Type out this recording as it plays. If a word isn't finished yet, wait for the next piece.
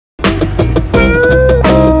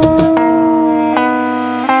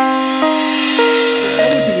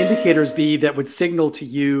indicators be that would signal to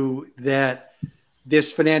you that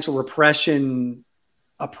this financial repression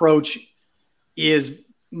approach is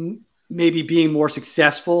maybe being more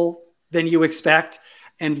successful than you expect?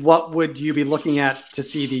 And what would you be looking at to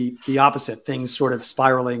see the opposite, things sort of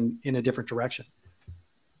spiraling in a different direction?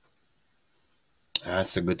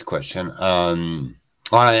 That's a good question. Well,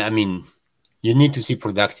 I mean, you need to see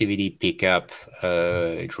productivity pick up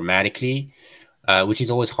dramatically, which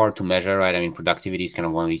is always hard to measure, right? I mean, productivity is kind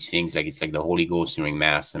of one of these things, like it's like the Holy Ghost during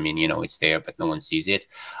Mass. I mean, you know, it's there, but no one sees it.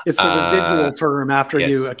 It's the residual term after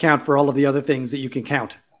yes. you account for all of the other things that you can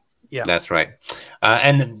count. Yeah, that's right.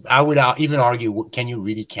 And I would even argue, can you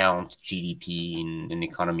really count GDP in an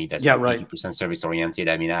economy that's 80% service oriented?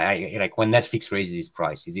 I mean, I like when Netflix raises its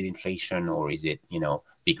price, is it inflation or is it, you know,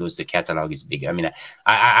 because the catalog is big? I mean,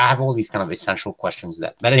 I have all these kind of essential questions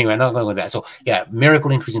but anyway, I'm not going with that. So yeah,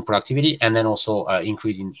 miracle increase in productivity, and then also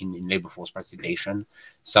increase in labor force participation.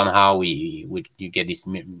 Somehow you get this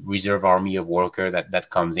reserve army of worker that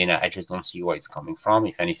comes in. I just don't see where it's coming from.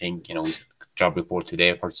 If anything, you know, job report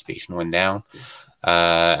today, participation went down.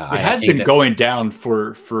 It has been going down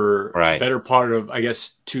for better part of, I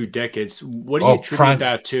guess, 2 decades. What do you attribute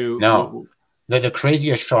that to? No, the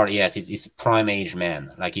craziest chart, yes, is prime age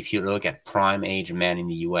men. Like if you look at prime age men in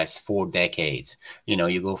the US 4 decades, you know,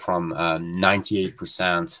 you go from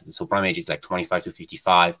 98%. So prime age is like 25 to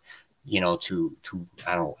 55, you know, to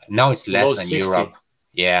I don't know. Now it's less than 60. Europe.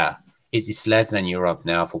 Yeah, it's less than Europe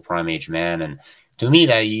now for prime age men. And to me,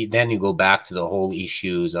 then you go back to the whole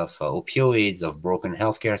issues of opioids, of broken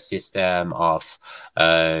healthcare system, of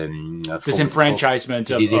disenfranchisement,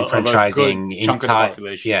 disenfranchising chunk of the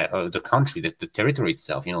population. The country, the territory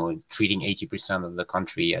itself. You know, treating 80% of the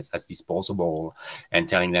country as disposable and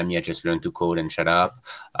telling them, just learn to code and shut up.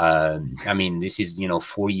 I mean, this is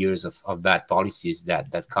 4 years of bad policies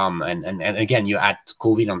that come, and again, you add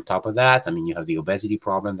COVID on top of that. I mean, you have the obesity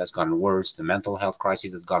problem that's gotten worse, the mental health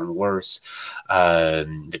crisis has gotten worse.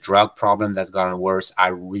 The drug problem that's gotten worse. I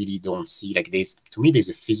really don't see, like, there's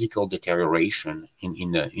a physical deterioration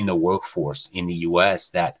in the workforce in the US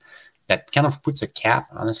that kind of puts a cap,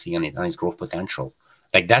 honestly, on its growth potential.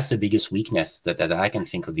 Like, that's the biggest weakness that I can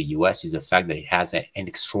think of the US, is the fact that it has an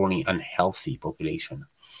extraordinarily unhealthy population.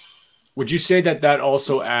 Would you say that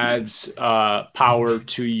also adds power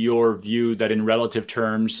to your view that in relative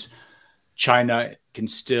terms, China can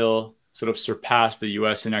still sort of surpass the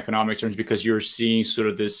U.S. in economic terms, because you're seeing sort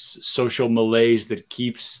of this social malaise that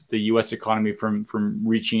keeps the U.S. economy from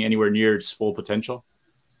reaching anywhere near its full potential?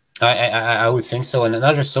 I would think so. And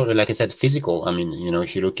not just sort of, like I said, physical. I mean,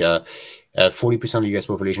 if you look at 40% of the U.S.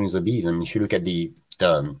 population is obese. I mean, if you look at the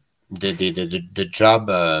job,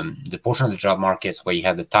 the portion of the job markets where you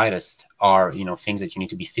have the tightest are, things that you need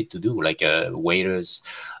to be fit to do, like waiters,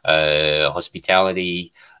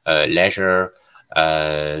 hospitality, leisure,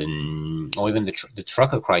 or even the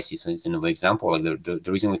trucker crisis is another example. Like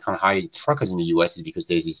the reason we can't hire truckers in the US is because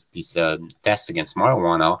there's this test against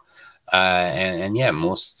marijuana, and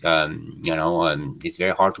most it's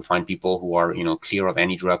very hard to find people who are clear of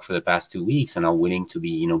any drug for the past 2 weeks and are willing to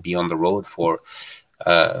be be on the road for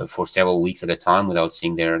several weeks at a time without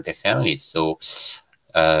seeing their families. So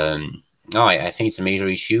no, I think it's a major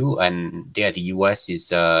issue, and the US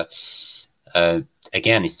is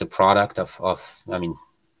again, it's the product of I mean,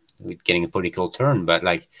 we're getting a political turn, but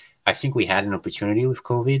like, I think we had an opportunity with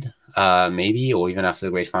COVID, maybe, or even after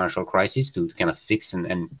the great financial crisis, to kind of fix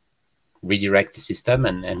and redirect the system,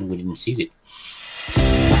 and we didn't seize it.